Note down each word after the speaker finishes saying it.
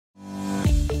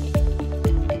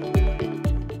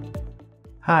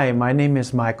Hi, my name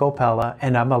is Michael Pella,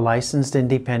 and I'm a licensed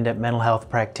independent mental health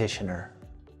practitioner.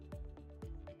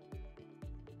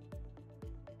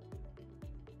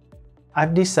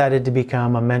 I've decided to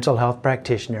become a mental health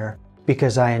practitioner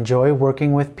because I enjoy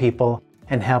working with people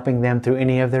and helping them through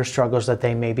any of their struggles that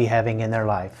they may be having in their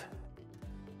life.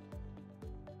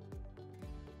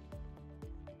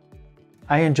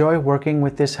 I enjoy working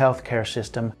with this healthcare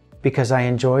system because I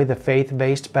enjoy the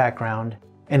faith-based background,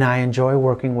 and I enjoy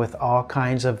working with all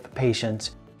kinds of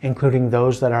patients, including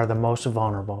those that are the most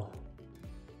vulnerable.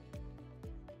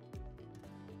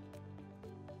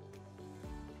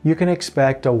 You can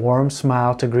expect a warm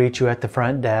smile to greet you at the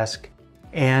front desk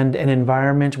and an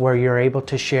environment where you're able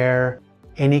to share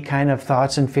any kind of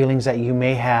thoughts and feelings that you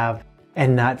may have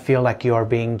and not feel like you are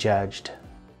being judged.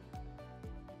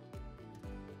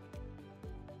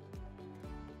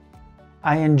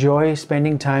 I enjoy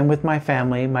spending time with my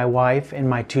family, my wife and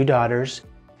my 2 daughters,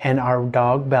 and our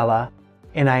dog Bella,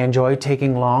 and I enjoy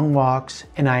taking long walks,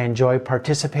 and I enjoy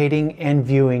participating and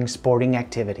viewing sporting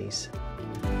activities.